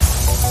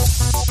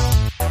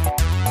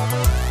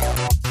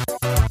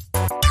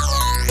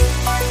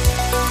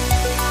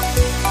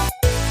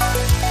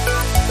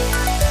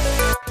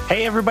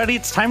everybody.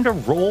 It's time to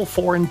roll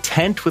for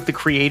intent with the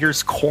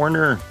Creator's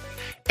Corner.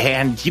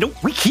 And,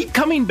 we keep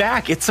coming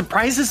back. It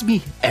surprises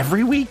me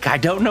every week. I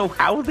don't know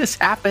how this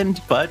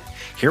happened, but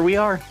here we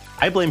are.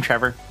 I blame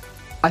Trevor.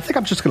 I think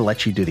I'm just going to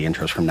let you do the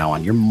intros from now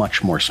on. You're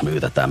much more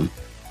smooth at them.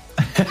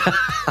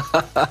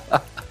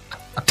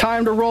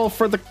 Time to roll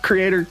for the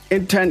Creator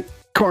Intent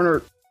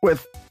Corner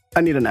with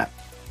Anita Net.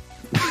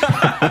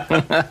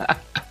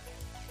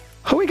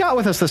 Who we got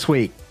with us this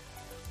week?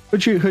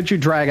 Who'd you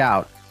drag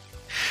out?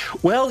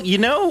 Well,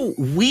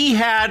 we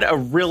had a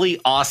really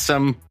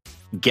awesome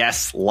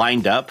guest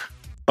lined up,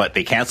 but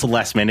they canceled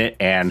last minute,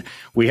 and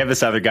we have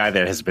this other guy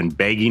that has been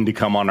begging to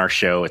come on our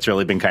show. It's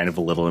really been kind of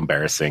a little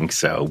embarrassing,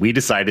 so we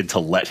decided to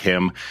let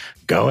him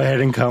go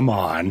ahead and come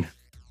on.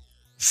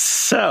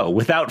 So,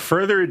 without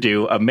further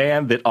ado, a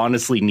man that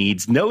honestly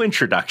needs no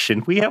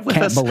introduction, we have with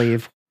us... Can't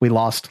believe we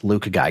lost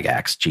Luke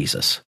Gygax.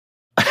 Jesus.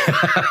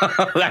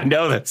 I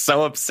know, that's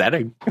so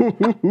upsetting.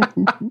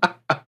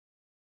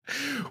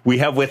 We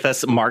have with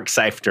us Mark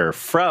Seifter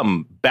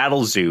from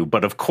Battlezoo,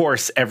 but of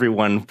course,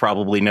 everyone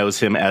probably knows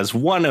him as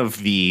one of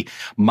the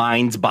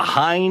minds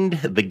behind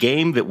the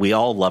game that we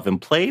all love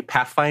and play,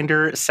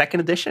 Pathfinder 2nd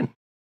Edition.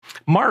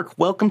 Mark,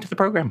 welcome to the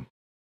program.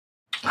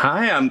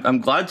 Hi,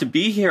 I'm glad to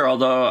be here.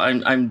 Although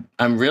I'm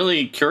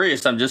really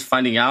curious. I'm just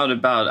finding out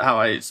about how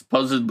I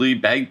supposedly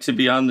begged to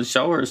be on the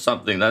show or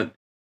something. That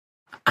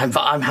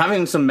I'm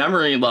having some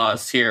memory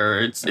loss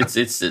here.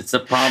 It's a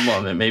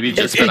problem, and maybe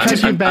just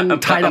because you've been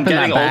tied up in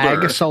that bag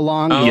older. So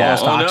long, you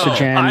lost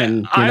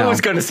oxygen. I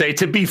was going to say,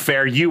 to be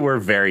fair, you were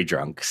very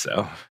drunk,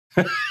 so.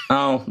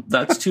 Oh,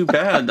 that's too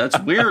bad. That's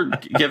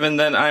weird, given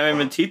that I'm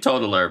a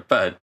teetotaler.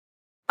 But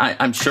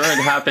I'm sure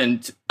it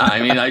happened. I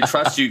mean, I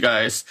trust you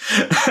guys.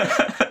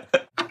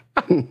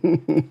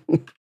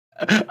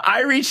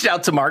 I reached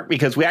out to Mark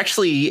because we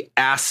actually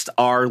asked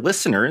our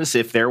listeners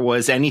if there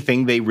was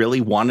anything they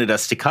really wanted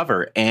us to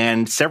cover.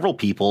 And several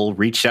people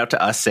reached out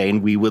to us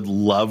saying we would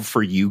love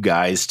for you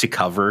guys to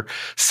cover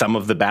some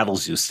of the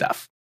Battlezoo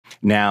stuff.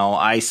 Now,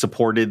 I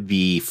supported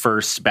the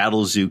first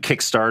Battlezoo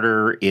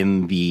Kickstarter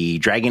in the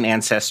Dragon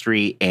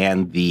Ancestry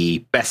and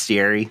the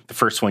Bestiary, the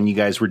first one you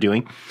guys were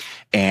doing.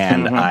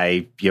 And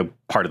I,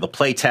 part of the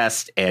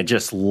playtest, and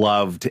just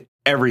loved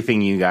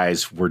everything you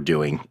guys were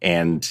doing.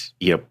 And,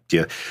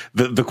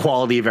 the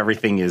quality of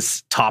everything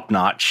is top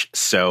notch.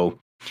 So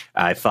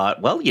I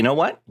thought, well, you know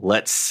what?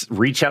 Let's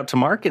reach out to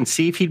Mark and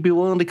see if he'd be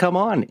willing to come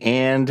on.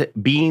 And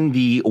being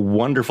the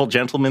wonderful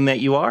gentleman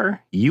that you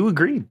are, you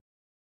agreed.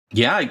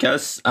 Yeah, I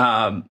guess.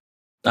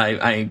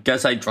 I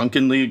guess I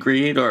drunkenly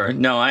agreed, or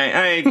no,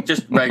 I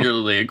just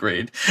regularly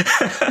agreed.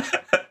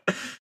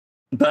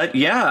 But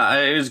yeah,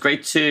 it was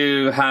great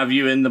to have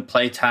you in the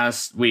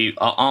playtest.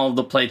 All of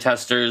the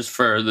playtesters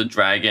for the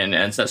Dragon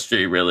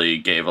Ancestry really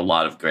gave a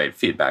lot of great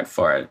feedback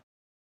for it.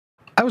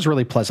 I was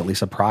really pleasantly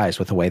surprised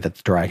with the way that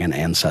the Dragon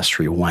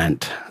Ancestry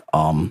went.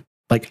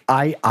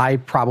 I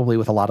probably,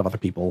 with a lot of other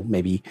people,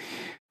 maybe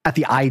at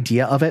the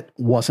idea of it,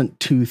 wasn't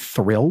too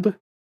thrilled.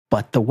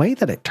 But the way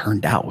that it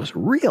turned out was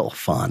real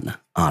fun,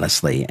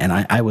 honestly. And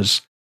I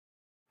was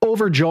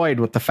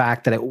overjoyed with the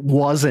fact that it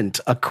wasn't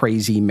a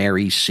crazy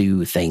Mary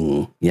Sue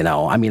thing,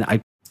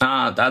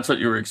 that's what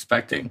you were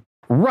expecting.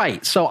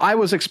 Right. So I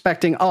was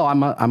expecting,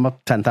 I'm a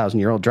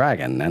 10,000-year-old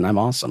dragon and I'm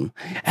awesome.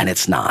 And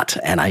it's not.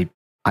 And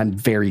I'm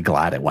very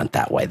glad it went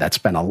that way. That's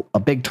been a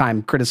big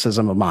time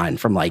criticism of mine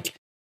from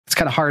it's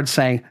kind of hard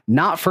saying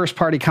not first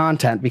party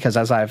content, because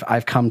as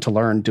I've come to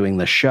learn doing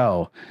this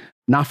show,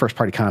 not first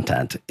party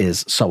content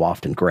is so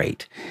often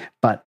great.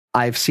 But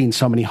I've seen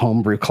so many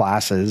homebrew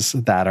classes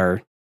that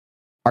are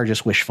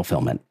just wish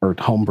fulfillment, or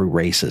homebrew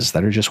races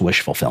that are just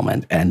wish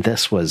fulfillment. And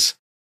this was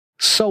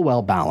so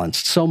well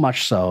balanced, so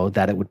much so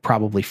that it would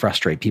probably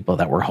frustrate people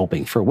that were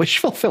hoping for wish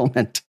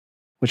fulfillment,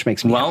 which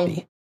makes me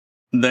happy.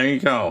 There you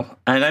go.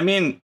 And I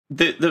mean,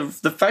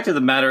 the fact of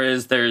the matter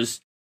is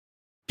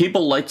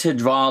people like to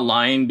draw a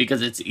line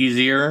because it's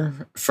easier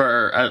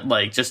for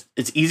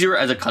it's easier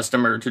as a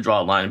customer to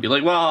draw a line and be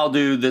like, well, I'll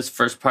do this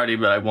first party,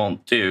 but I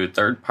won't do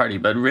third party.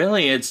 But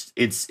really,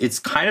 it's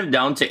kind of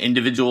down to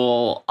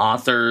individual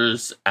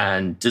authors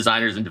and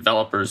designers and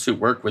developers who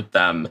work with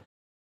them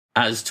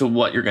as to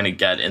what you're going to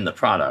get in the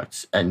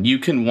product. And you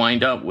can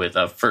wind up with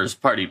a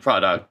first party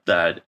product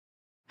that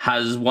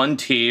has one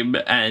team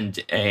and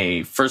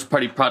a first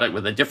party product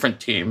with a different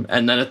team,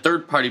 and then a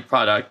third party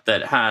product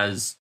that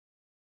has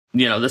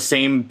the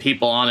same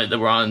people on it that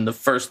were on the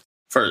first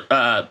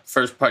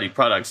party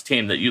products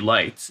team that you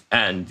liked,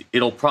 and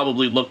it'll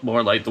probably look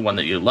more like the one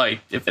that you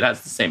liked if it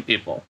has the same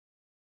people.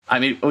 I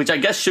mean, which I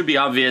guess should be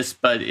obvious,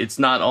 but it's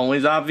not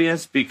always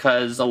obvious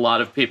because a lot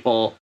of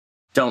people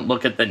don't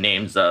look at the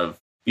names of,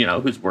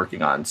 who's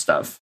working on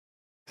stuff.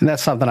 And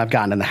that's something I've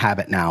gotten in the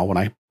habit now. When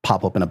I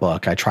pop open a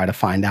book, I try to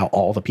find out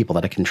all the people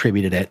that have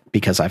contributed it,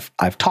 because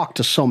I've talked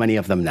to so many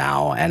of them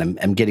now, and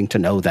I'm getting to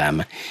know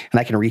them, and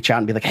I can reach out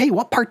and be like, hey,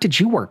 what part did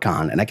you work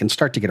on? And I can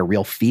start to get a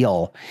real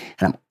feel.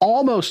 And I'm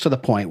almost to the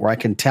point where I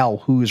can tell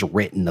who's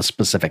written a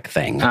specific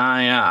thing.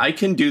 Yeah, I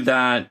can do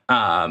that.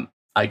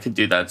 I could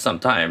do that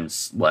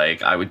sometimes.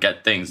 Like, I would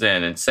get things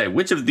in and say,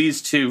 which of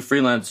these two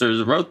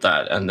freelancers wrote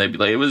that? And they'd be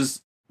like, it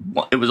was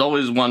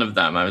always one of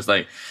them. I was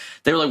like,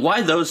 they were like,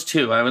 why those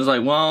two? I was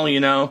like, well,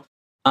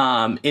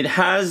 it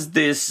has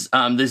this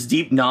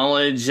deep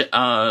knowledge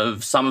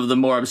of some of the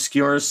more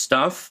obscure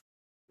stuff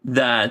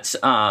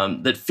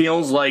that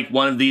feels like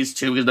one of these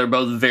two, because they're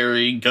both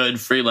very good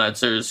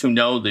freelancers who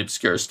know the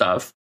obscure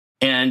stuff.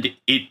 And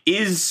it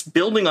is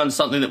building on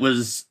something that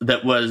was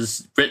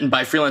written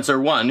by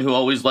freelancer one, who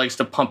always likes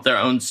to pump their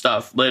own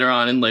stuff later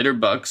on in later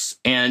books.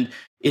 And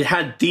it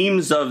had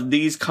themes of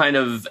these kind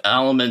of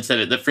elements in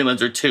it that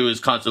freelancer two is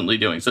constantly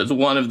doing. So it's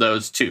one of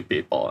those two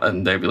people.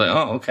 And they'd be like,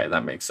 oh, okay,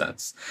 that makes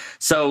sense.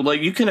 So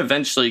like you can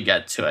eventually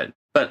get to it.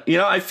 But,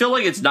 I feel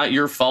like it's not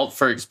your fault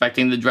for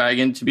expecting the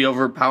dragon to be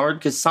overpowered,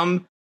 because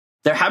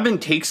there have been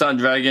takes on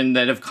Dragon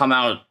that have come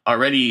out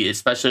already,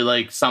 especially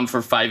like some for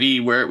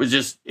 5e, where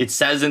it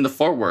says in the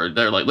foreword,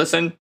 they're like,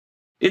 listen,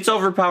 it's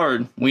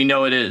overpowered. We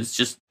know it is.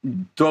 Just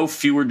throw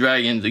fewer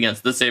dragons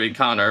against the same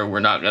encounter. We're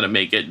not going to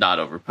make it not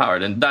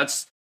overpowered. And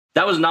that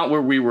was not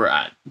where we were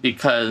at,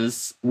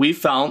 because we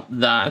felt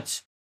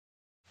that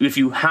if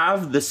you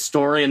have the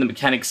story and the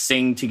mechanics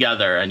sing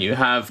together and you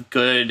have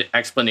good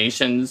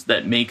explanations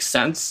that make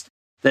sense,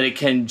 that it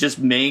can just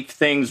make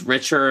things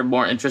richer and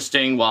more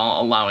interesting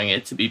while allowing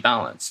it to be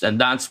balanced.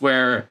 And that's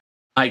where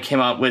I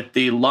came up with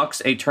the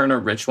Lux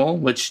Aeterna ritual,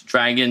 which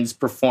dragons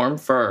perform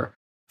for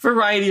a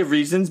variety of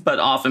reasons, but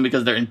often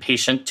because they're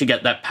impatient to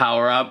get that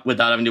power up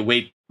without having to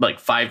wait like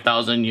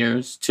 5,000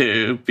 years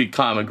to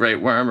become a great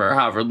worm, or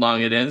however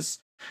long it is.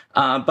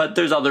 But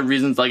there's other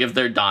reasons, like if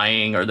they're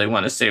dying or they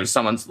want to save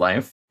someone's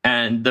life.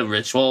 And the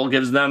ritual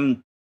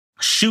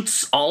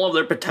shoots all of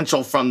their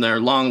potential from their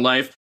long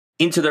life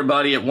into their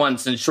body at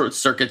once and short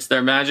circuits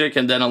their magic,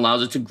 and then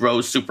allows it to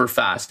grow super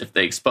fast if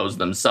they expose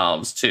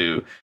themselves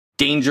to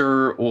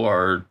danger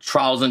or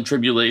trials and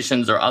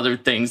tribulations or other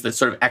things that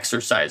sort of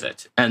exercise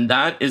it. And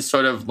that is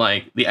sort of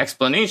like the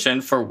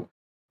explanation for,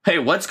 hey,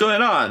 what's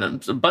going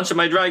on? A bunch of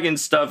my dragon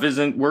stuff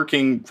isn't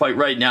working quite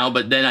right now,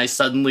 but then I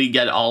suddenly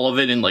get all of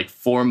it in like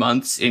 4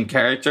 months in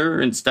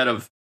character instead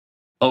of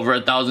over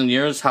 1,000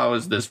 years. How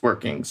is this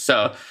working?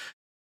 So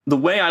the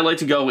way I like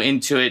to go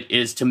into it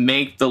is to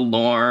make the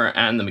lore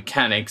and the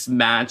mechanics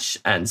match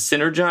and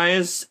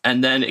synergize,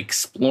 and then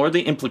explore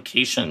the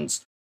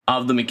implications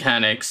of the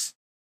mechanics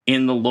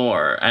in the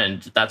lore.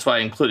 And that's why I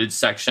included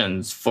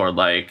sections for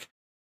like,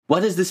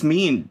 what does this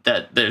mean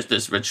that there's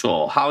this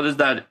ritual? How does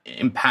that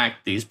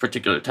impact these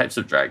particular types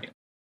of dragons?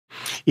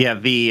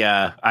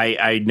 Yeah,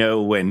 I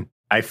know when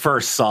I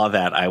first saw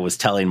that, I was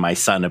telling my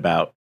son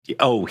about,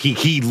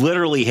 he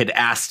literally had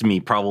asked me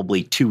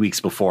probably 2 weeks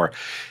before,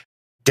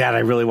 Dad, I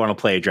really want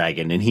to play a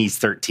dragon. And he's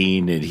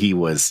 13, and he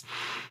was,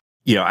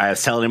 I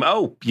was telling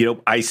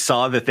him, I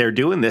saw that they're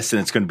doing this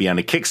and it's going to be on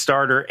a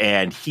Kickstarter.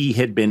 And he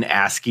had been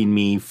asking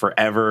me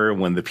forever.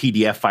 When the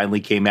PDF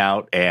finally came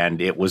out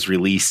and it was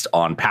released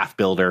on Path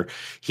Builder,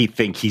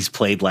 he's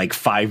played like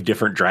 5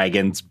 different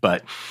dragons.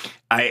 But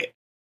I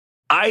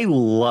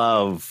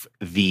love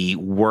the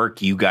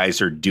work you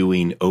guys are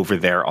doing over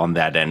there on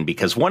that end,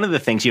 because one of the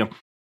things,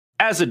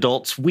 as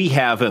adults, we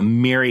have a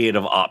myriad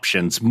of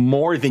options,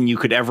 more than you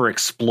could ever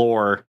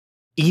explore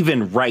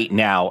even right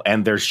now.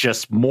 And there's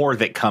just more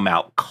that come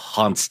out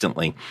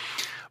constantly.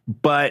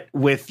 But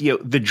with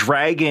the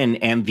Dragon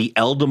and the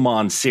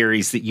Eldamon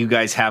series that you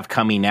guys have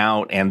coming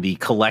out, and the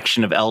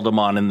collection of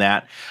Eldamon and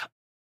that,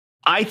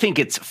 I think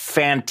it's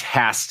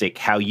fantastic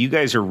how you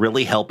guys are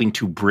really helping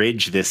to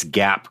bridge this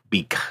gap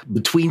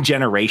between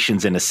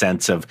generations, in a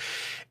sense of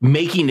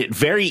making it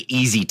very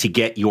easy to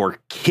get your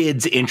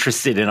kids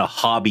interested in a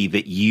hobby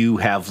that you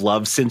have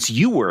loved since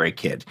you were a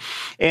kid.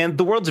 And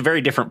the world's a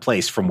very different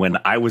place from when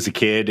I was a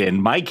kid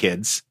and my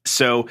kids.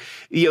 So,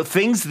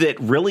 things that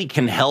really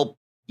can help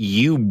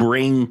you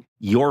bring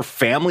your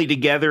family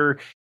together,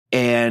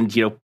 and,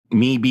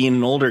 me being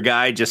an older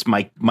guy, just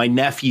my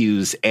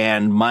nephews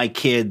and my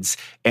kids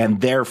and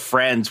their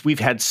friends, we've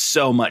had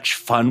so much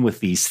fun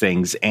with these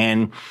things.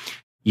 And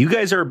you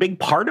guys are a big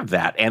part of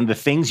that. And the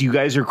things you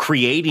guys are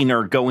creating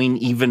are going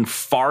even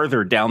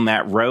farther down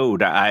that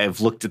road.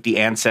 I've looked at the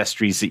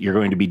ancestries that you're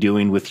going to be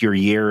doing with your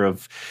year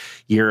of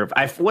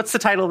what's the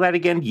title of that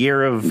again?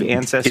 Year of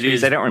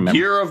Ancestries? I don't remember.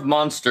 Year of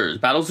Monsters.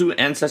 Battlezoo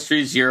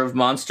Ancestries Year of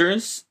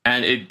Monsters.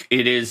 And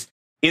it is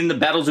in the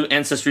Battlezoo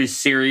Ancestries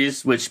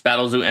series, which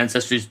Battlezoo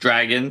Ancestries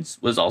Dragons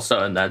was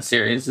also in that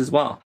series as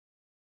well.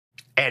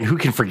 And who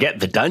can forget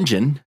the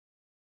dungeon?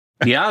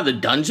 Yeah, the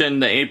dungeon,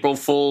 the April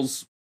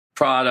Fool's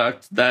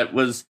product that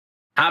was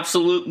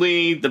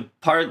absolutely the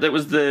part that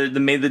was the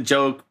made the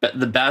joke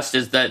the best,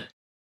 is that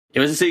it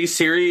was a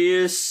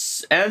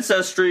serious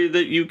ancestry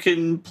that you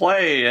can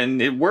play, and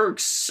it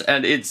works,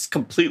 and it's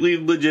completely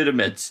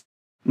legitimate.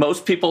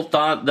 Most people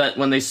thought that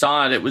when they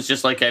saw it, it was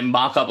just like a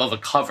mock-up of a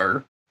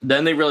cover.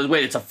 Then they realized,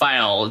 wait, it's a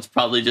file. It's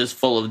probably just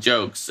full of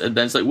jokes. And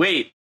then it's like,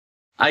 wait,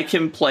 I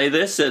can play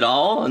this at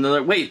all? And they're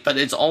like, wait, but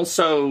it's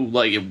also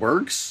like it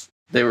works.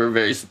 They were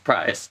very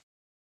surprised.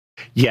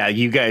 Yeah,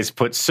 you guys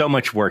put so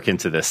much work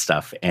into this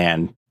stuff.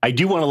 And I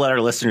do want to let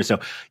our listeners know,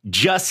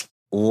 just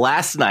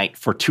last night,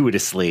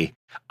 fortuitously,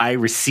 I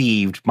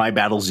received my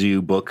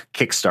Battlezoo book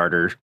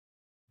Kickstarter,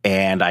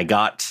 and I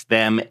got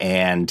them,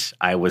 and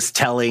I was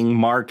telling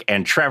Mark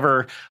and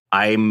Trevor,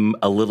 I'm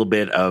a little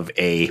bit of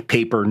a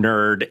paper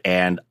nerd,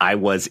 and I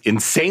was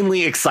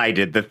insanely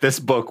excited that this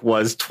book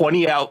was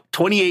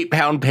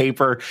 28-pound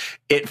paper.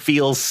 It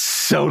feels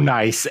so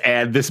nice,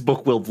 and this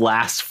book will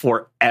last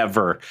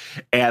forever.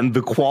 And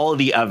the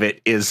quality of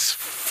it is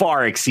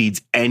far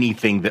exceeds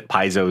anything that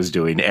Paizo is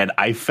doing, and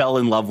I fell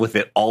in love with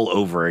it all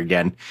over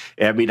again.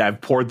 I mean, I've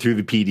poured through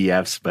the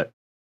PDFs, but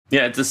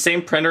yeah, it's the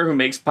same printer who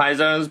makes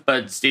Paizos,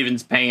 but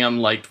Steven's paying him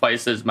like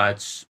twice as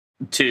much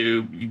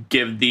to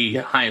give the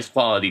highest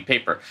quality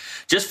paper.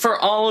 Just for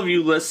all of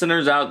you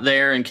listeners out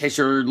there, in case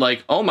you're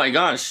like, oh my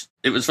gosh,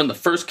 it was from the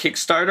first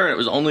Kickstarter, and it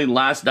was only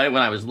last night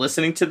when I was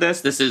listening to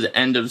this. This is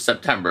end of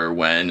September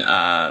when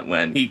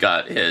he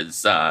got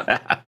his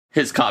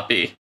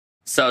copy.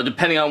 So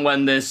depending on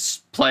when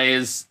this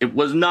plays, it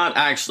was not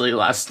actually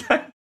last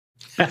night.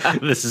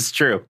 This is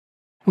true.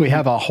 We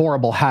have a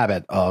horrible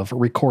habit of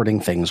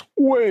recording things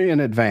way in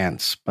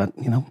advance, but,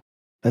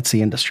 that's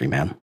the industry,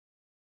 man.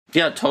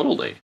 Yeah,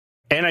 totally.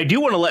 And I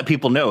do want to let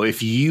people know,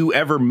 if you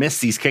ever miss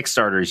these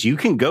Kickstarters, you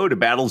can go to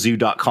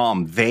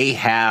battlezoo.com. They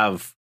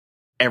have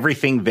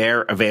everything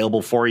there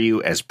available for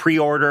you as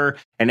pre-order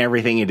and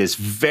everything. It is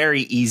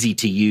very easy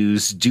to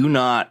use. Do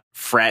not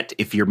fret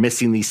if you're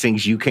missing these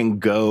things. You can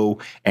go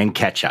and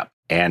catch up.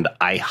 And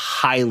I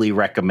highly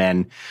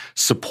recommend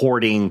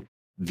supporting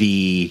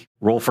the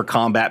Roll for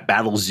Combat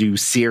Battlezoo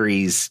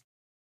series,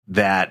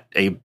 that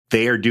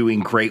they are doing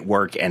great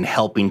work and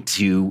helping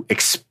to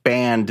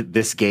expand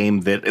this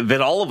game that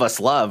all of us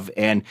love.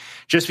 And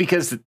just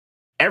because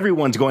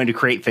everyone's going to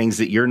create things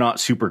that you're not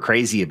super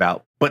crazy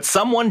about, but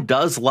someone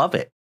does love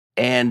it.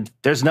 And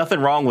there's nothing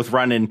wrong with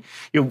running.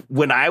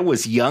 When I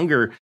was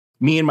younger,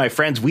 me and my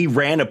friends, we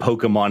ran a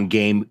Pokemon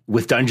game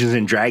with Dungeons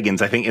and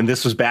Dragons, I think, and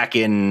this was back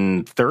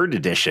in 3rd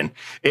edition.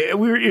 It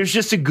was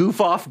just a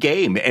goof off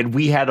game, and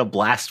we had a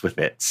blast with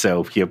it.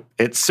 So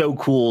it's so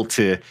cool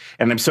and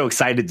I'm so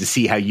excited to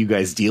see how you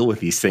guys deal with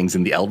these things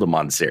in the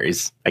Eldamon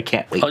series. I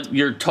can't wait.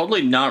 You're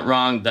totally not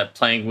wrong that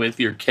playing with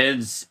your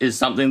kids is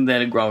something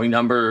that a growing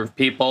number of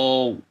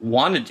people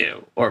want to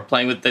do, or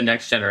playing with the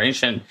next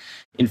generation.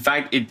 In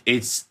fact,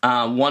 it's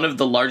one of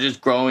the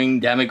largest growing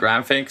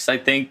demographics, I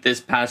think,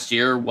 this past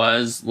year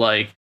was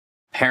like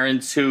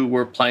parents who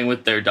were playing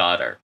with their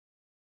daughter.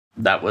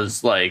 That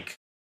was like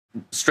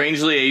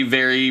strangely a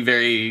very,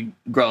 very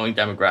growing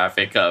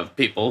demographic of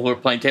people who are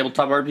playing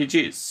tabletop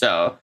RPGs.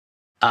 So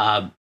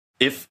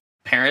if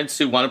parents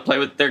who want to play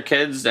with their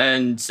kids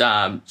and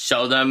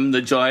show them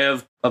the joy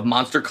of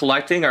monster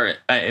collecting, or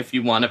if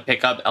you want to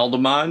pick up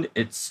Eldamon,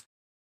 it's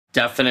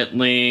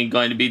definitely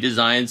going to be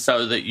designed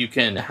so that you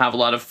can have a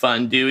lot of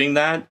fun doing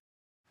that.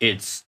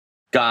 It's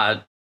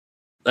got,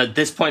 at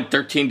this point,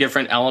 13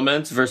 different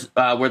elements worth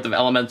of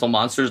elemental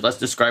monsters. Let's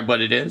describe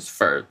what it is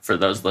for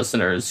those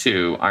listeners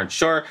who aren't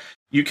sure.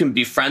 You can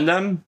befriend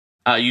them.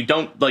 You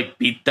don't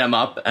beat them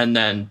up and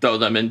then throw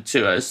them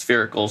into a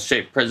spherical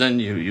shaped prison.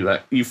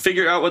 You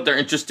figure out what they're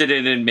interested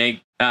in and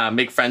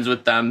make friends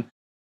with them,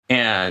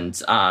 and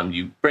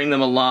you bring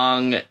them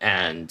along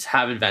and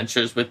have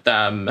adventures with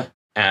them.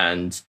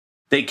 And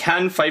they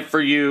can fight for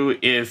you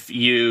if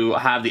you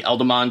have the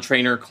Eldamon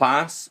trainer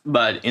class,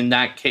 but in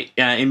that case,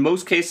 in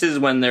most cases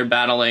when they're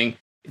battling,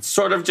 it's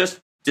sort of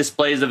just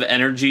displays of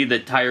energy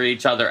that tire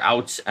each other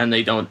out, and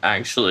they don't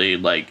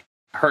actually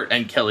hurt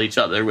and kill each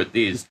other with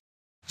these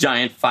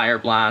giant fire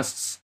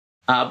blasts.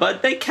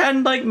 But they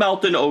can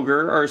melt an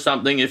ogre or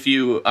something if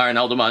you are an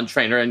Eldamon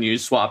trainer and you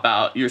swap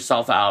out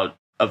yourself out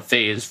of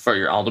phase for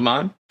your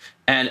Eldamon.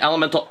 And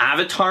elemental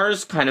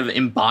avatars kind of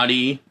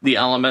embody the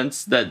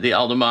elements that the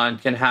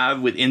Eldamon can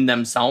have within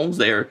themselves.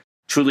 They are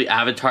truly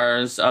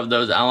avatars of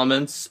those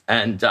elements,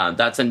 and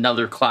that's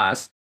another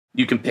class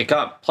you can pick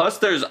up. Plus,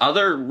 there's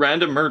other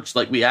random merch.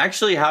 We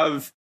actually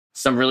have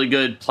some really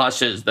good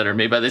plushes that are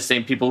made by the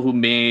same people who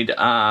made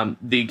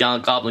the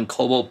Goblin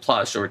Kobold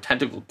plush or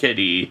Tentacle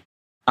Kitty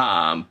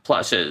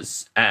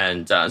plushes.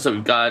 And so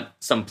we've got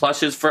some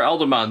plushes for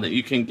Eldamon that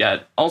you can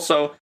get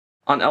also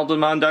on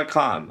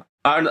Eldamon.com.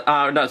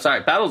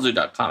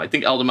 Battlezoo.com. I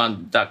think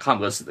Eldamon.com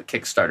goes to the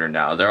Kickstarter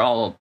now. They're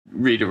all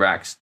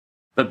redirects.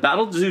 But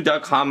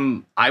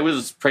Battlezoo.com, I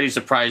was pretty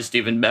surprised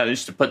Steven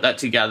managed to put that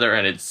together,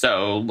 and it's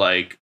so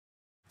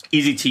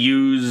easy to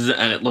use,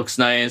 and it looks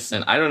nice.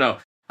 And I don't know.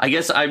 I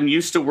guess I'm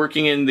used to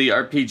working in the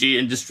RPG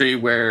industry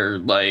where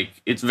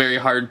it's very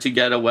hard to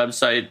get a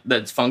website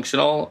that's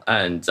functional,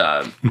 and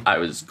I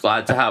was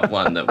glad to have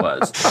one that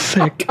was.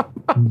 Sick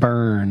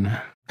burn.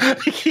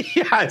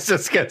 Yeah, I was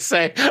just going to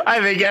say,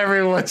 I think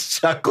everyone's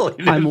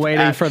chuckling. I'm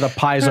waiting for the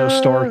Paizo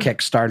store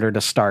Kickstarter to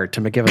start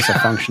to give us a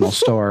functional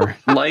store.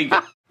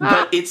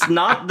 But it's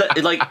not that,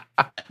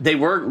 they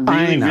work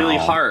really, really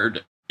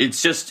hard.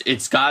 It's just,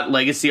 it's got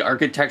legacy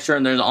architecture,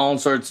 and there's all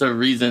sorts of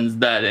reasons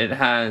that it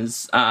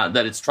has,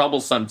 that it's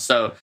troublesome.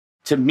 So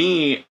to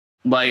me,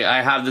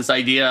 I have this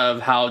idea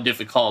of how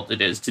difficult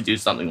it is to do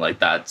something like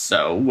that.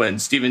 So when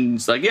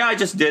Steven's yeah, I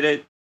just did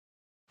it.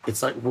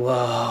 it's like,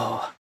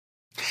 whoa.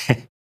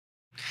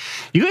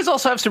 You guys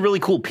also have some really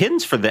cool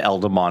pins for the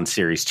Eldamon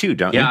series too,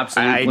 don't you? Yeah,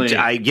 absolutely.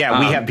 We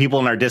have people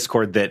in our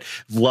Discord that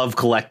love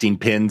collecting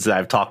pins.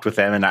 I've talked with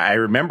them, and I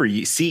remember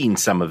seeing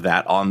some of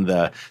that on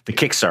the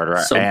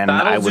Kickstarter. So and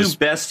Battlezoo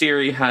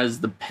Bestiary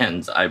has the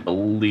pins, I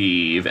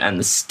believe, and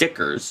the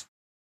stickers.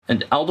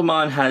 And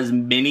Eldamon has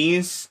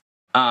minis.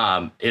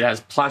 It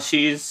has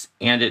plushies,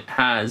 and it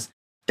has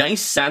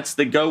dice sets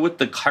that go with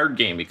the card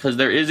game, because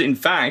there is, in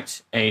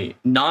fact, a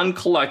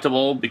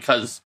non-collectible,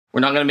 because we're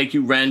not going to make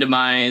you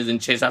randomize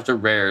and chase after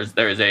rares.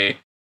 There is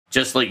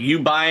just like you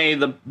buy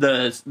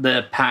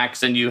the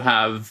packs and you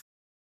have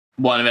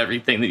one of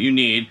everything that you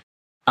need.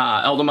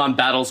 Eldamon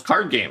Battles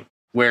card game,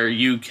 where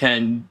you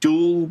can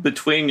duel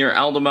between your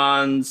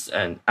Eldamons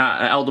and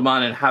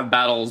Eldamon and have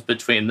battles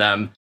between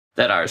them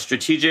that are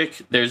strategic.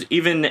 There's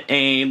even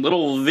a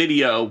little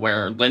video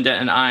where Linda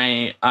and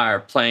I are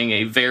playing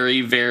a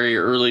very, very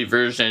early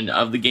version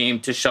of the game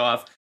to show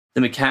off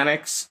the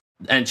mechanics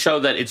and show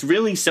that it's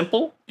really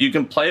simple. You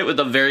can play it with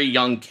a very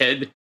young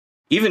kid,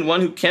 even one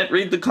who can't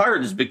read the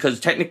cards, because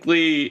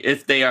technically,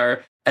 if they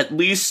are at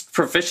least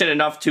proficient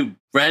enough to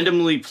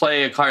randomly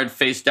play a card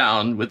face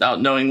down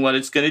without knowing what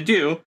it's going to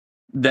do,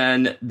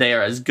 then they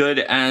are as good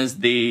as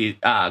the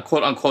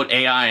quote-unquote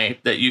AI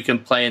that you can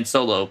play in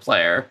solo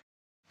player.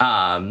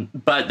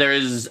 But there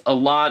is a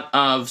lot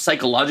of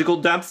psychological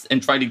depth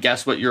in trying to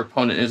guess what your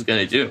opponent is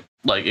going to do.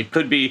 Like, it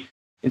could be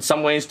in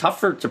some ways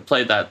tougher to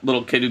play that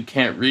little kid who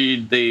can't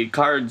read the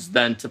cards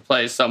than to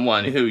play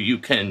someone who you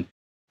can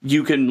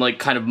like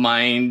kind of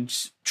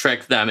mind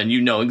trick them, and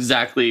you know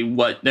exactly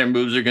what their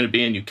moves are going to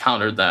be, and you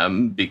counter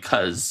them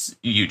because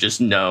you just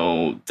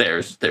know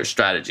their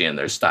strategy and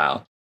their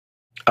style.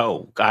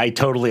 Oh, I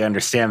totally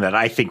understand that.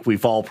 I think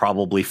we've all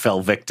probably fell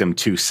victim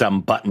to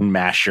some button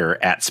masher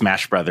at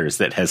Smash Brothers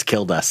that has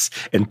killed us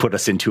and put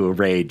us into a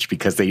rage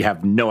because they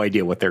have no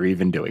idea what they're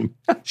even doing.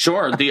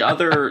 Sure. The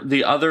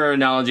other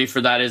analogy for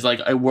that is like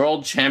a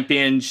world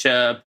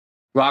championship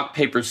rock,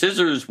 paper,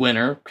 scissors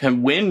winner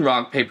can win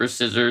rock, paper,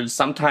 scissors.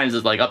 Sometimes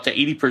it's like up to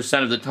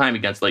 80% of the time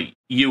against like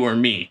you or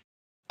me.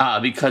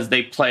 Because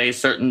they play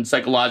certain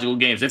psychological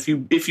games. If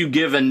you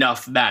give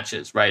enough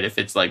matches, right? If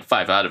it's like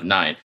 5 out of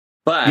 9.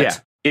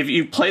 But if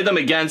you play them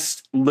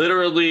against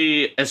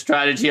literally a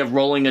strategy of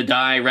rolling a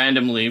die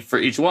randomly for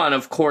each one,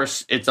 of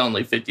course, it's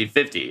only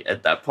 50-50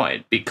 at that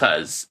point,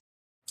 because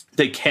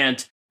they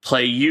can't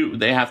play you.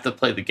 They have to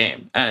play the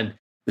game. And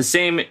the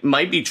same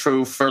might be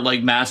true for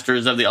like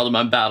Masters of the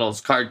Eldamon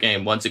Battles card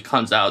game once it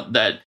comes out,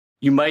 that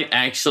you might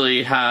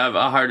actually have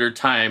a harder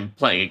time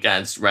playing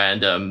against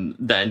random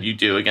than you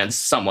do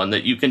against someone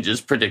that you can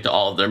just predict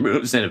all of their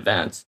moves in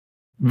advance.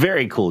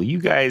 Very cool. You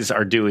guys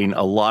are doing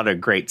a lot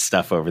of great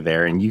stuff over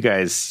there. And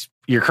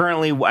you're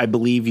currently, I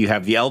believe you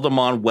have the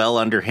Eldamon well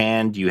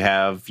underhand.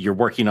 You're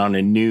working on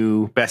a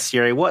new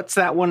bestiary. What's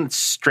that one?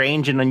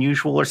 Strange and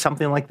Unusual or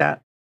something like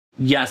that?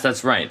 Yes,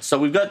 that's right. So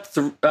we've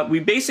got, we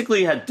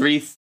basically had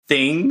 3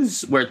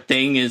 things, where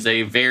thing is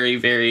a very,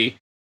 very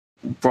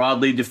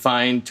broadly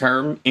defined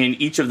term in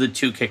each of the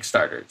 2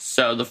 Kickstarters.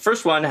 So the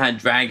first one had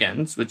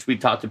dragons, which we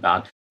talked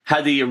about.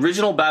 Had the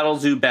original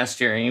Battlezoo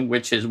bestiary,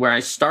 which is where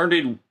I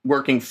started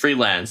working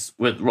freelance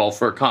with Roll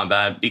for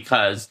Combat,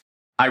 because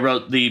I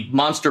wrote the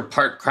monster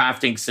part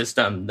crafting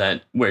system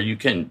where you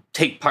can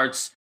take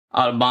parts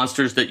out of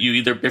monsters that you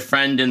either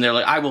befriend and they're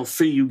like, I will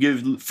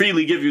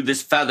freely give you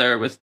this feather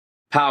with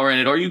power in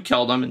it, or you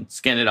kill them and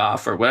skin it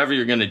off, or whatever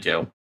you're going to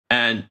do.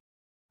 And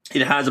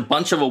it has a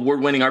bunch of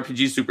award-winning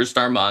RPG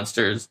superstar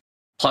monsters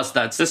plus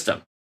that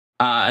system.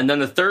 And then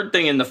the third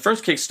thing in the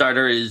first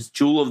Kickstarter is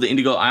Jewel of the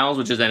Indigo Isles,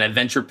 which is an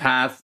adventure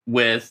path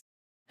with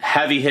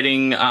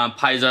heavy-hitting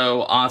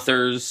Paizo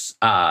authors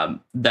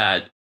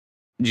that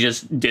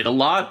just did a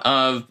lot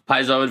of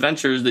Paizo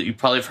adventures that you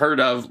probably have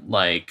heard of,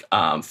 like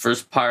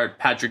first part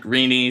Patrick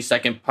Reaney,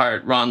 second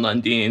part Ron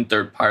Lundeen,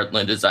 third part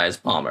Linda Zayas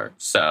Palmer.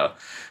 So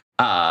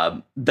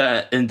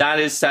that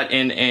is set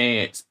in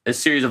a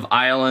series of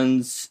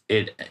islands.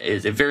 It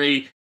is a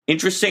very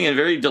interesting and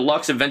very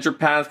deluxe adventure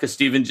path, because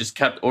Steven just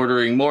kept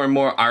ordering more and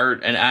more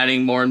art and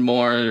adding more and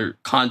more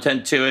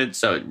content to it.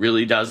 So it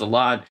really does a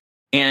lot.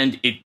 And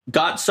it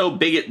got so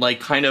big, it like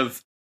kind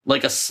of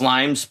like a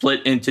slime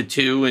split into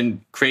 2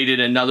 and created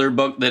another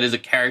book that is a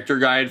character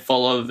guide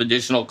full of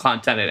additional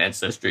content and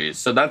ancestries.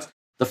 So that's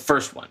the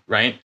first one,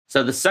 right?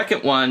 So the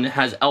second one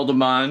has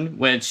Eldamon,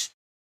 which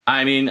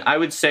I mean, I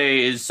would say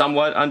is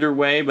somewhat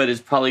underway, but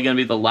is probably going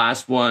to be the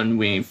last one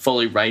we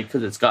fully write,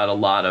 because it's got a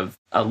lot of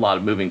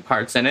moving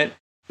parts in it.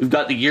 We've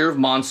got the Year of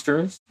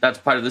Monsters. That's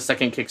part of the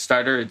second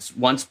Kickstarter. It's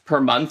once per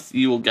month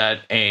you will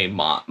get a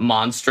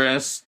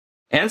monstrous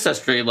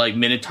ancestry, like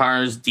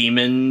minotaurs,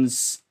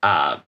 demons,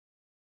 a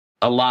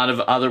lot of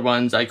other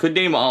ones. I could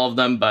name all of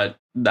them, but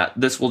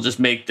this will just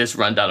make this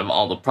rundown of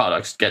all the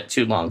products get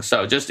too long.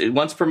 So just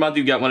once per month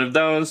you get one of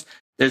those.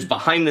 There's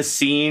behind the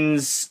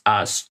scenes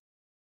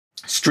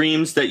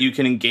streams that you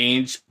can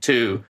engage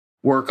to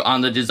work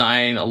on the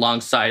design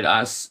alongside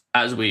us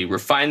as we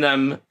refine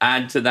them,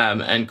 add to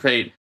them, and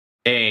create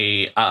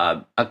a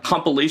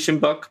compilation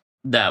book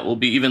that will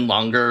be even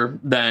longer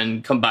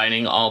than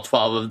combining all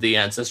 12 of the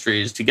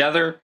ancestries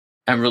together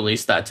and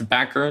release that to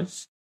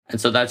backers. And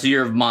so that's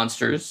Year of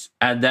Monsters.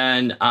 And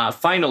then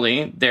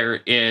finally,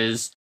 there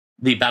is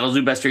the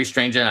Battlezoo Bestiary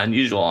Strange and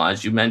Unusual,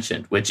 as you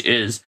mentioned, which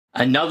is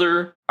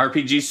another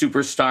RPG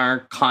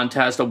Superstar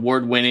contest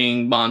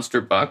award-winning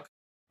monster book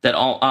that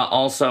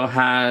also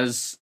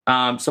has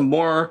some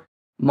more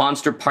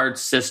monster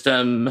parts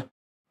system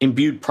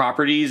imbued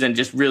properties and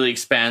just really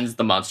expands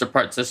the monster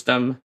part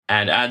system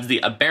and adds the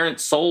aberrant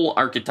soul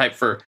archetype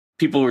for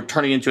people who are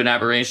turning into an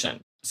aberration.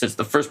 Since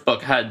the first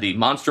book had the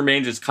monster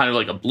mage, it's kind of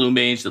like a blue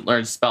mage that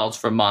learns spells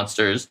from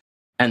monsters,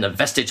 and the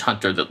vestige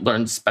hunter that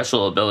learns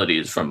special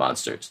abilities from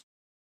monsters.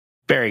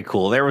 Very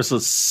cool. There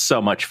was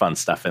so much fun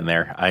stuff in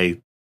there.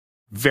 I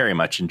very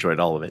much enjoyed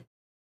all of it.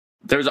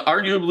 There's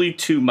arguably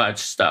too much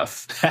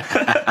stuff.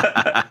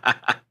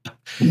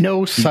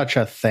 No such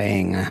a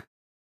thing.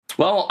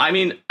 Well, I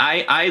mean,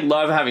 I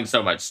love having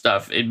so much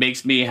stuff. It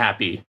makes me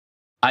happy.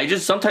 I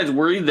just sometimes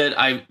worry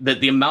that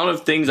the amount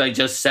of things I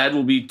just said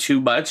will be too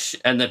much,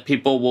 and that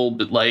people will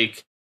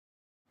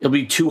it'll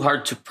be too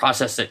hard to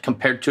process it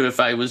compared to if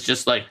I was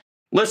just like,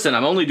 listen,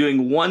 I'm only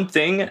doing one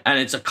thing, and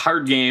it's a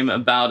card game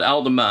about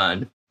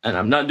Alderman, and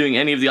I'm not doing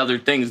any of the other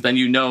things. Then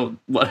you know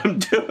what I'm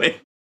doing.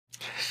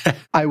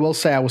 I will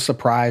say I was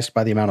surprised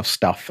by the amount of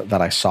stuff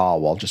that I saw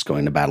while just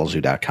going to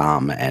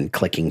battlezoo.com and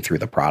clicking through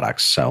the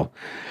products. So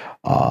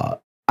I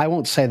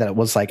won't say that it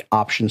was like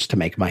options to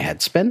make my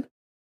head spin,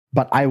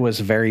 but I was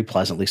very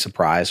pleasantly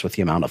surprised with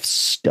the amount of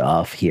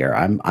stuff here.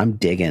 I'm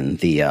digging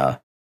the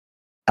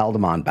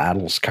Alderman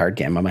Battles card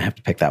game. I might have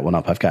to pick that one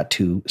up. I've got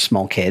 2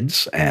 small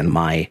kids, and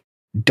my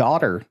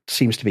daughter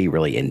seems to be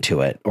really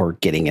into it or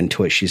getting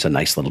into it. She's a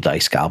nice little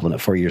dice goblin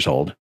at 4 years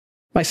old.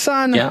 My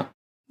son,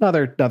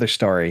 another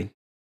story.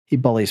 He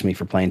bullies me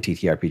for playing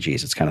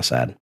TTRPGs. It's kind of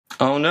sad.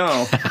 Oh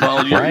no!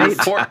 Well,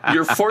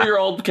 your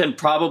 4-year-old can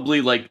probably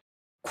like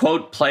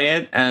quote play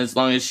it as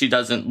long as she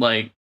doesn't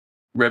like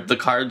rip the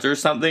cards or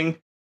something,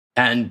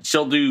 and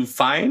she'll do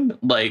fine.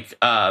 Like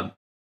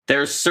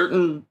there's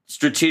certain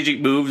strategic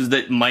moves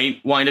that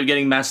might wind up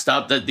getting messed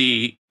up that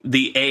the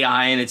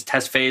AI in its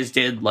test phase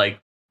did,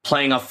 like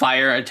playing a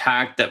fire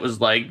attack that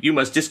was like, you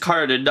must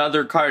discard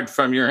another card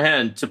from your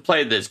hand to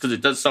play this because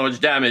it does so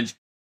much damage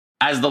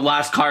as the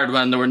last card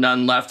when there were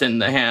none left in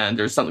the hand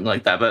or something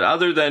like that. But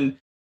other than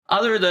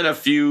a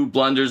few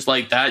blunders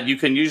like that, you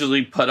can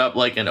usually put up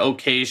like an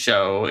okay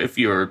show if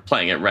you're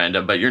playing at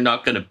random, but you're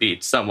not going to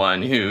beat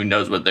someone who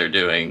knows what they're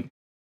doing.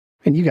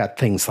 And you got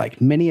things like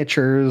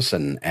miniatures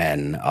and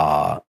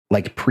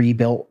like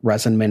pre-built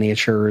resin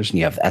miniatures, and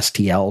you have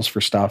STLs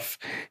for stuff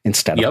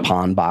instead of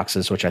pawn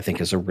boxes, which I think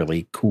is a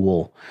really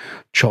cool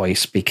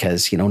choice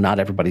because, not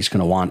everybody's going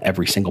to want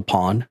every single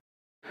pawn.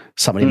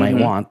 Somebody might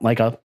want like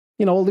a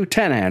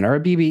lieutenant or a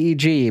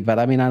BBEG, but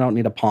I mean, I don't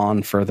need a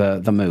pawn for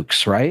the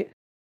mooks, right?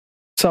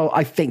 So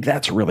I think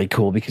that's really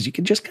cool because you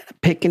can just kind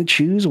of pick and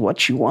choose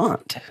what you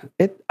want.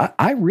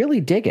 I really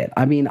dig it.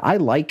 I mean, I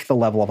like the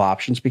level of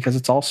options because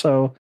it's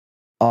also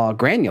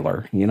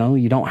granular. You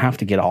don't have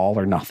to get all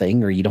or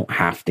nothing, or you don't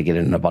have to get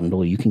it in a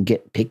bundle. You can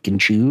pick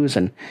and choose.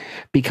 And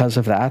because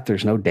of that,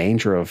 there's no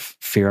danger of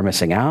fear of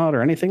missing out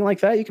or anything like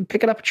that. You can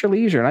pick it up at your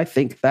leisure. And I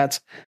think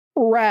that's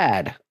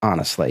rad,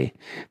 honestly.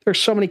 There's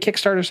so many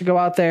Kickstarters to go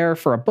out there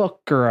for a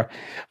book or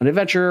an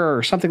adventure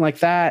or something like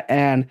that,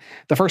 and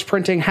the first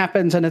printing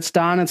happens and it's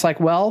done. It's like,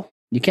 well,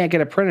 you can't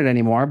get it printed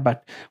anymore,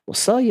 but we'll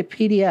sell you a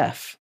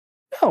PDF.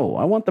 No,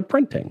 I want the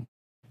printing.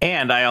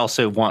 And I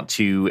also want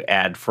to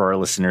add for our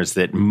listeners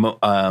that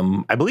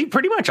I believe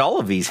pretty much all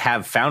of these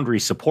have Foundry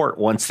support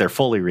once they're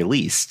fully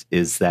released.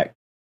 Is that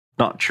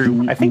not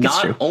true? I think it's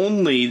true. Not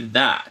only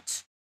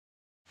that,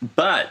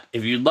 but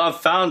if you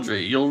love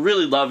Foundry, you'll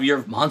really love Year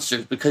of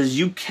Monsters because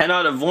you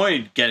cannot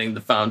avoid getting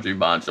the Foundry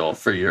module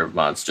for Year of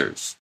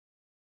Monsters.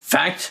 In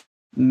fact,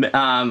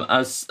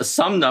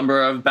 some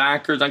number of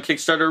backers on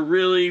Kickstarter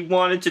really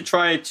wanted to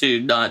try to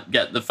not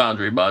get the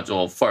Foundry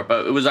module for it,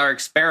 but it was our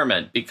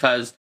experiment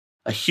because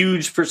a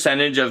huge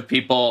percentage of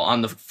people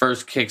on the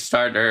first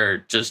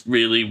Kickstarter just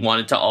really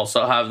wanted to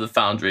also have the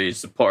Foundry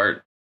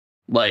support,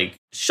 like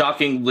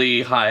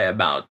shockingly high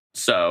amount.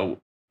 So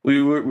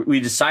we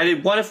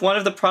decided, what if one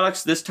of the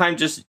products this time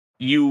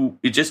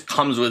it just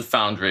comes with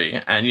Foundry,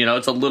 and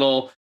it's a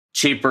little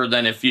cheaper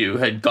than if you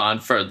had gone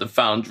for the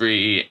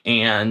Foundry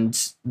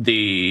and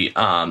the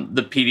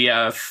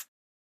PDF.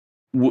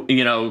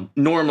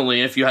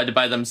 Normally if you had to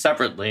buy them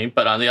separately,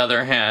 but on the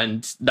other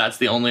hand, that's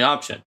the only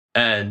option.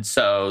 And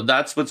so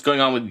that's what's going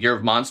on with Year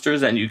of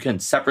Monsters, and you can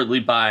separately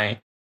buy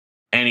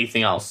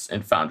anything else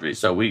in Foundry.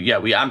 So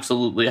we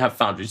absolutely have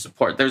Foundry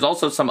support. There's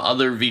also some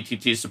other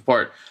VTT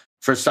support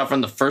for stuff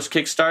from the first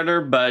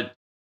Kickstarter, but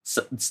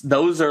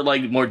those are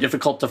like more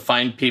difficult to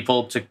find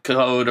people to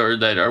code or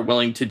that are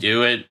willing to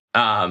do it.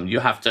 You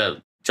have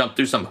to jump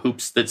through some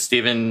hoops that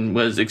Steven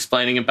was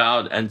explaining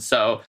about. And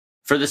so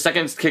for the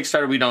second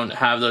Kickstarter, we don't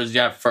have those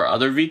yet for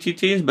other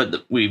VTTs,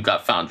 but we've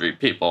got Foundry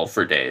people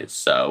for days.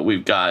 So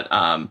we've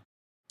got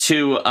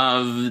two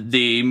of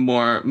the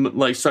more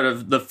like sort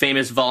of the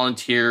famous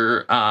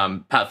volunteer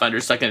Pathfinder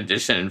 2nd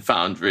Edition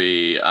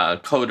Foundry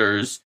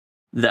coders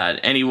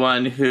that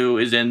anyone who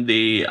is in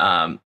the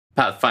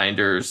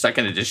Pathfinder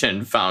 2nd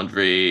Edition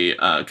Foundry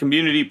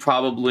community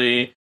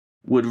probably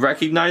would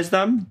recognize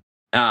them.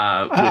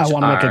 I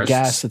want to make a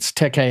guess. It's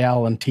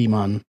TKL and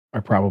Timon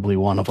are probably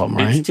one of them,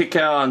 right? It's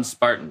TKL and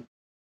Spartan.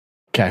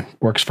 Okay,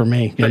 works for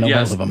me. You know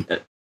both of them.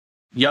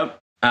 Yep,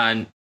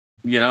 and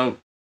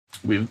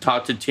we've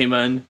talked to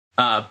Timon,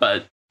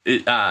 but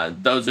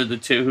those are the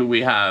two who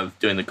we have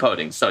doing the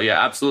coding. So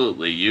yeah,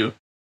 absolutely, you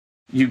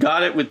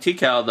got it with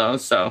TKL though.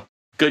 So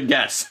good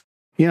guess.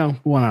 1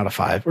 out of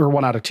 5 or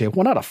 1 out of 2.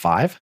 1 out of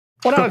 5.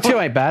 1 out of 2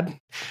 ain't bad.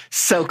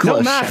 So close.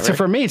 No math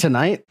for me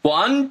tonight.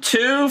 1,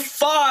 2,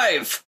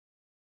 5.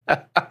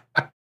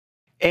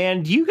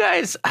 And you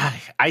guys,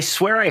 I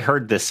swear I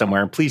heard this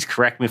somewhere, and please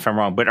correct me if I'm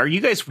wrong, but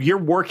you're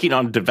working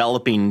on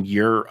developing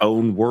your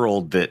own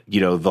world that,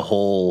 the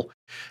whole,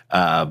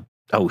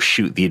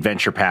 the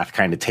adventure path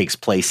kind of takes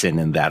place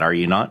in that, are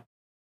you not?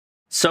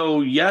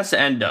 So yes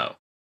and no.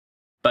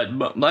 But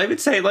I would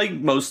say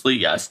mostly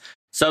yes.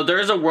 So there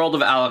is a world of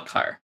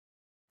Alakar,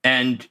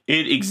 and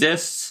it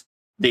exists.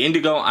 The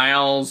Indigo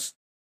Isles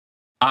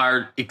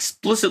are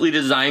explicitly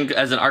designed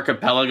as an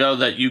archipelago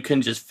that you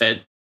can just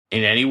fit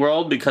in any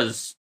world,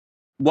 because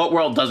what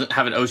world doesn't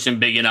have an ocean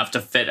big enough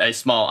to fit a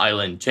small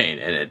island chain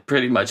in it?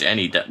 Pretty much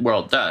any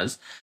world does.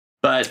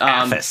 But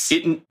Athos.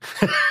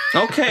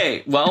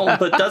 Okay, well,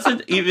 but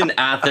doesn't even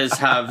Athos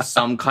have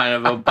some kind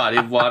of a body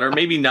of water?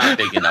 Maybe not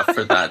big enough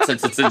for that,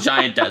 since it's a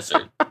giant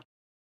desert.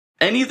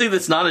 Anything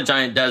that's not a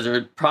giant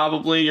desert,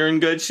 probably you're in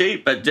good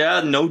shape. But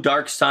yeah, no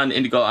Dark Sun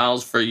Indigo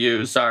Isles for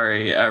you.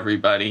 Sorry,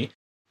 everybody.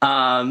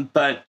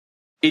 But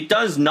it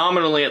does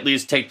nominally at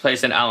least take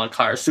place in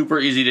Alakar. Super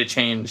easy to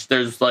change.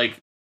 There's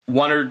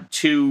 1 or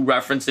 2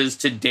 references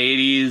to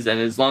deities, and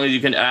as long as you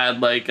can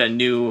add a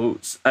new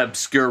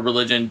obscure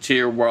religion to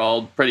your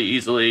world pretty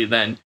easily,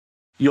 then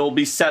you'll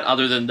be set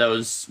other than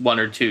those 1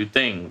 or 2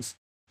 things.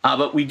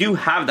 But we do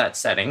have that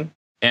setting,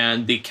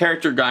 and the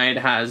character guide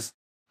has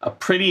a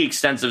pretty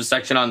extensive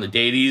section on the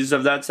deities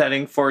of that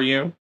setting for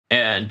you.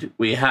 And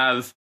we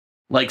have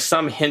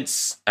some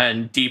hints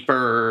and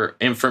deeper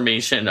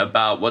information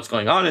about what's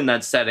going on in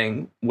that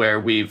setting, where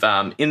we've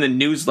in the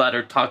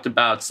newsletter talked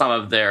about some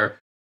of their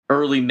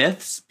early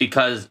myths,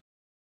 because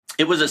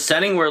it was a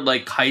setting where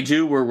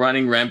kaiju were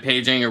running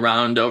rampaging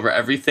around over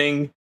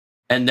everything.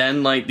 And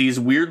then these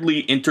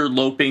weirdly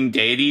interloping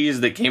deities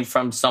that came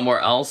from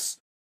somewhere else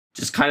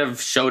just kind of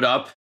showed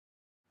up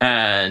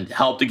and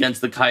helped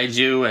against the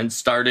kaiju and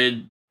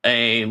started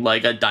a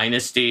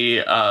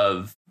dynasty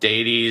of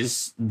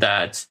deities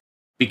that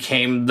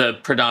became the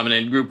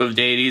predominant group of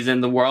deities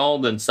in the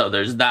world. And so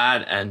there's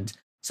that, and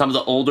some of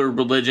the older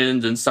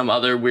religions and some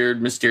other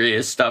weird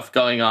mysterious stuff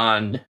going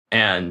on.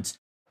 And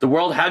the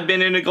world had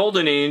been in a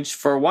golden age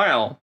for a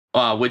while,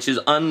 which is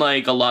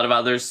unlike a lot of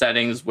other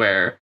settings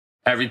where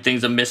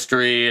everything's a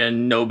mystery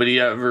and nobody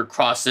ever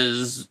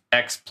crosses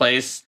X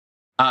place.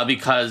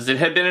 Because it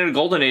had been in a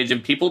golden age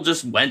and people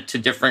just went to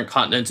different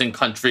continents and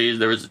countries.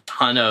 There was a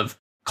ton of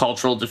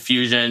cultural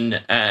diffusion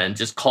and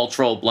just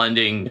cultural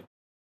blending.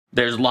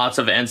 There's lots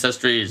of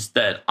ancestries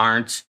that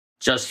aren't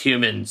just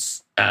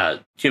humans.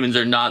 Humans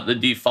are not the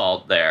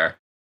default there.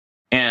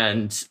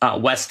 And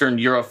Western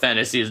Euro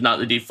fantasy is not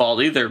the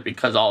default either,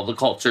 because all the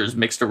cultures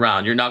mixed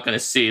around. You're not going to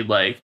see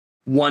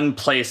one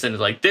place and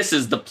this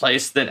is the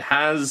place that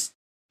has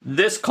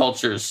this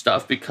culture's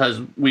stuff, because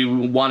we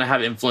want to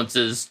have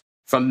influences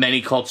from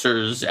many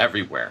cultures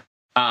everywhere.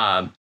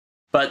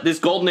 But this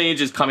golden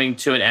age is coming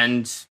to an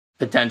end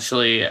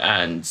potentially,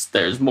 and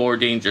there's more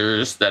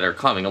dangers that are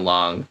coming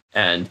along.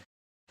 And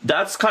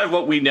that's kind of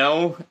what we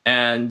know.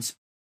 And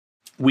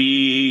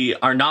we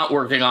are not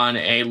working on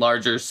a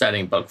larger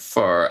setting book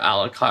for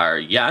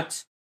Alakar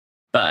yet,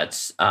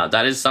 but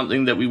that is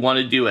something that we want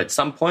to do at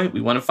some point.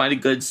 We want to find a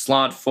good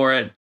slot for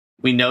it.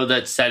 We know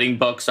that setting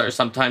books are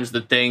sometimes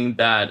the thing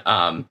that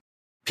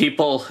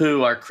people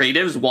who are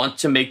creatives want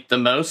to make the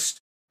most,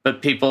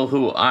 but people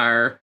who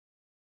are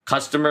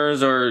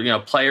customers or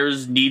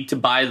players need to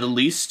buy the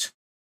least,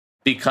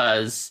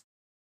 because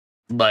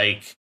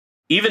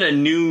even a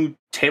new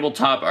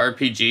tabletop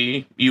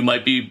RPG, you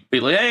might be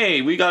like,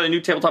 hey, we got a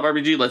new tabletop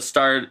RPG, let's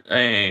start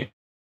a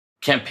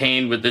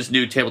campaign with this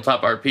new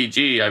tabletop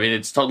RPG. I mean,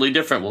 it's totally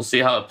different. We'll see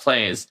how it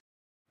plays.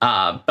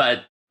 And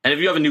if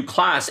you have a new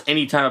class,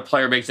 anytime a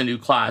player makes a new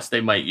class,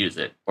 they might use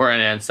it, or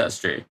an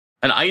ancestry.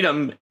 An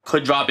item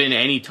could drop in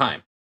any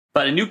time.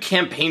 But a new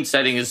campaign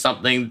setting is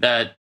something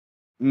that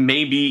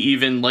maybe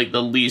even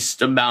the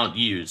least amount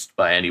used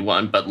by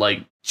anyone, but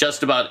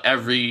just about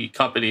every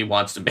company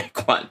wants to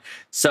make one.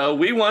 So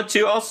we want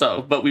to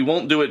also, but we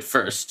won't do it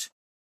first.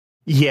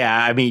 Yeah,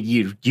 I mean,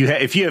 you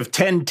if you have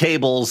 10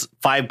 tables,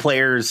 5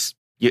 players,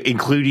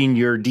 including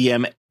your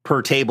DM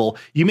per table,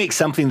 you make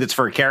something that's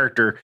for a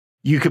character.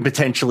 you could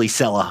potentially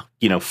sell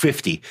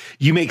 50.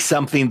 You make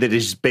something that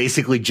is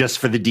basically just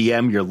for the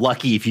DM. You're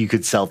lucky if you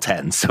could sell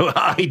 10. So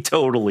I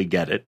totally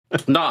get it.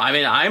 No, I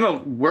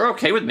mean, we're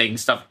okay with making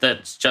stuff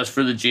that's just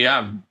for the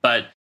GM.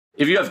 But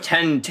if you have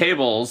 10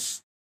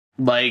 tables,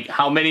 like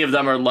how many of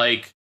them are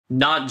like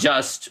not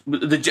just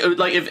and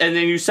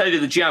then you say to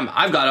the GM,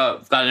 I've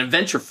got an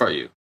adventure for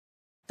you.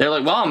 They're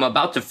like, well, I'm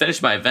about to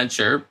finish my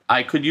adventure.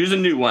 I could use a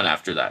new one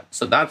after that.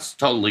 So that's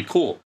totally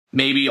cool.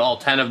 Maybe all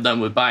 10 of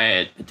them would buy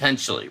it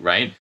potentially,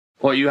 right?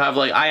 Or you have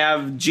I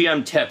have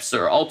GM tips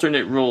or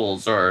alternate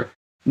rules or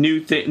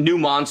new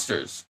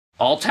monsters.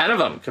 All 10 of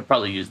them could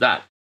probably use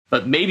that.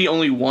 But maybe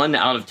only 1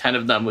 out of 10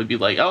 of them would be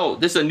like, oh,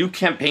 this is a new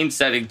campaign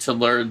setting to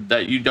learn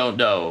that you don't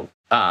know.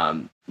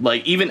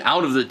 Even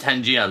out of the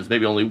 10 GMs,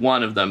 maybe only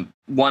 1 of them,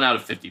 1 out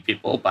of 50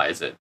 people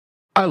buys it.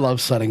 I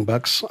love setting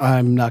books.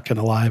 I'm not going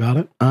to lie about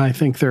it. I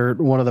think they're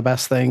one of the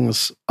best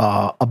things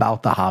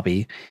about the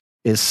hobby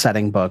is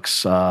setting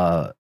books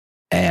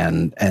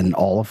and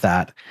all of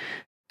that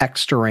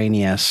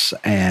extraneous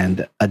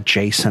and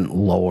adjacent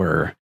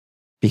lore,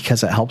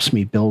 because it helps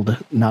me build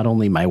not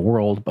only my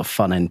world, but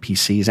fun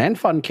NPCs and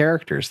fun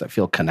characters that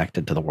feel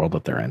connected to the world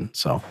that they're in.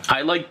 So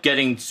I like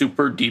getting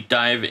super deep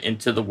dive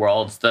into the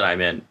worlds that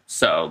I'm in.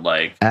 So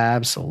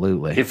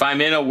absolutely. If I'm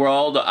in a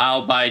world,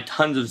 I'll buy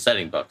tons of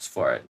setting books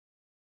for it.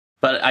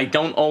 But I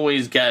don't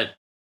always get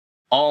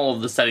all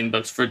of the setting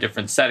books for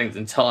different settings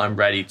until I'm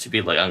ready to be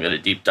I'm going to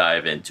deep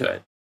dive into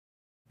it.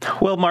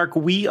 Well, Mark,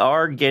 we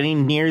are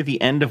getting near the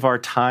end of our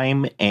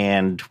time,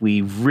 and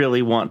we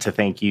really want to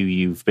thank you.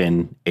 You've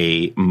been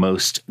a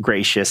most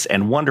gracious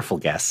and wonderful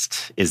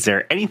guest. Is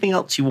there anything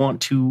else you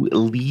want to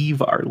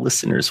leave our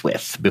listeners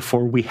with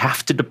before we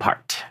have to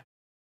depart?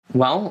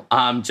 Well,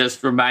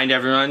 just remind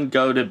everyone,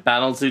 go to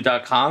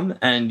Battlezoo.com,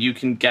 and you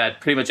can get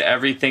pretty much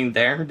everything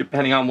there,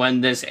 depending on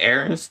when this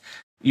airs.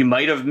 You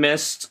might have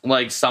missed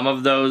some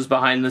of those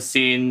behind the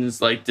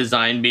scenes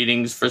design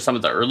meetings for some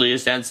of the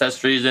earliest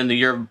ancestries in the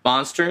Year of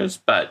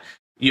Monsters, but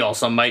you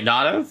also might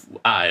not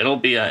have. It'll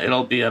be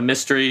a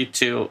mystery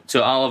to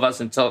all of us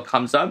until it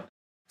comes up.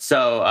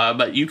 So,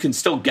 but you can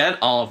still get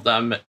all of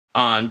them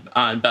on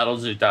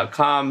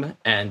Battlezoo.com,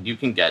 and you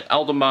can get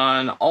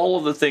Eldamon. All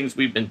of the things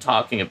we've been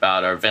talking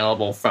about are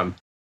available from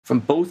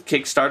both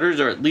Kickstarters,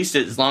 or at least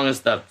as long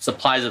as the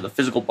supplies of the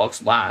physical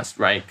books last,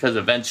 right? Because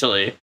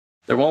eventually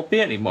there won't be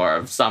any more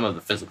of some of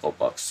the physical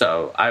books.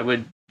 So I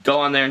would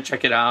go on there and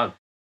check it out,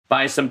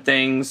 buy some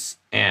things,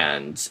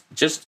 and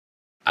just,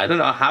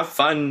 have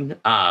fun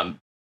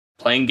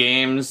playing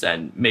games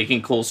and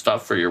making cool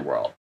stuff for your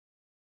world.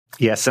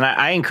 Yes, and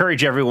I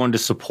encourage everyone to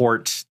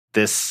support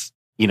this,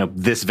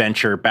 this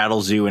venture,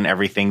 Battlezoo and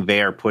everything.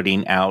 They are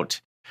putting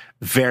out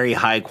very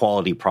high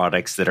quality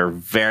products that are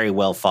very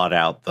well thought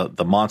out.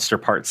 The monster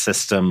part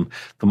system,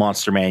 the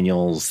monster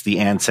manuals, the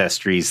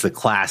ancestries, the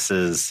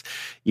classes,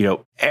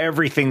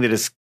 everything that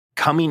is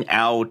coming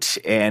out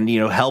and,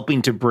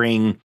 helping to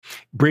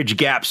bridge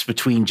gaps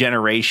between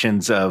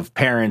generations of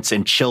parents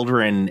and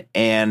children,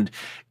 and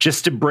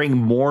just to bring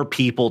more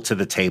people to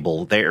the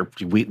table.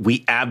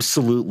 We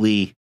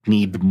absolutely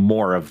need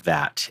more of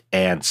that,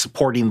 and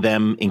supporting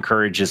them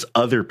encourages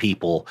other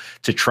people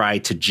to try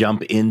to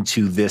jump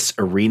into this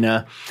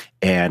arena.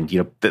 And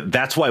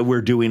that's why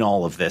we're doing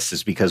all of this,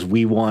 is because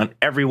we want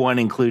everyone,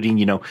 including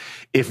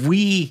if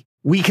we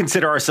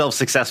consider ourselves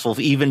successful, if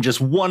even just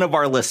one of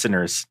our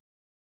listeners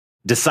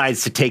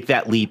decides to take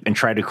that leap and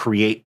try to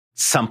create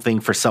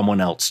something for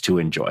someone else to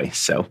enjoy.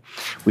 So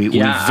we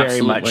very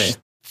much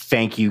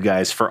thank you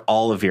guys for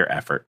all of your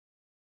effort.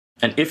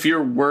 And if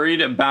you're worried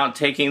about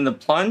taking the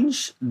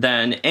plunge,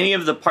 then any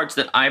of the parts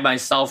that I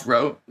myself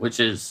wrote, which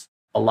is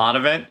a lot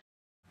of it,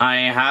 I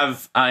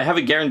have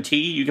a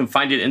guarantee. You can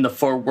find it in the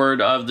foreword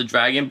of the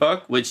Dragon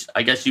book, which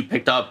I guess you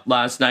picked up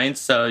last night,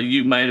 so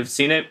you might have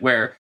seen it,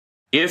 where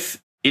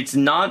if it's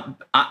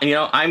not,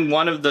 I'm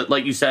one of the,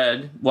 like you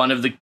said, one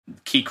of the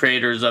key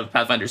creators of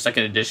Pathfinder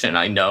 2nd Edition.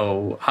 I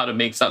know how to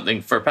make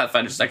something for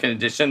Pathfinder 2nd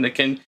Edition that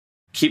can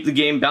keep the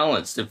game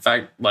balanced. In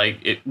fact,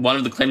 one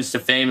of the claims to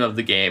fame of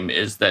the game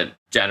is that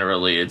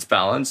generally it's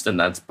balanced, and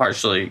that's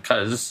partially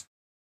because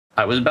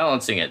I was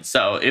balancing it.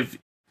 So if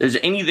there's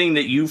anything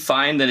that you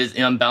find that is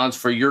unbalanced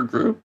for your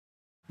group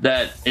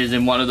that is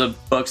in one of the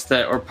books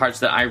or parts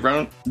that I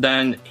wrote,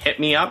 then hit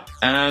me up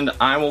and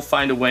I will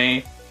find a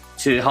way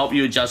to help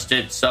you adjust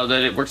it so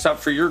that it works out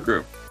for your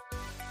group.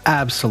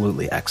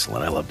 Absolutely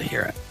excellent. I love to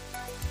hear it.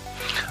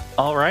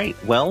 All right.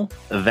 Well,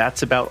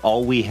 that's about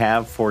all we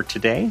have for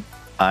today.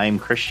 I'm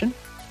Christian.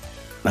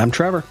 I'm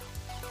Trevor.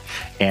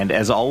 And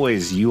as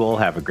always, you all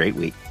have a great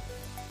week.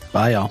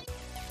 Bye, y'all.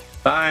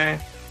 Bye.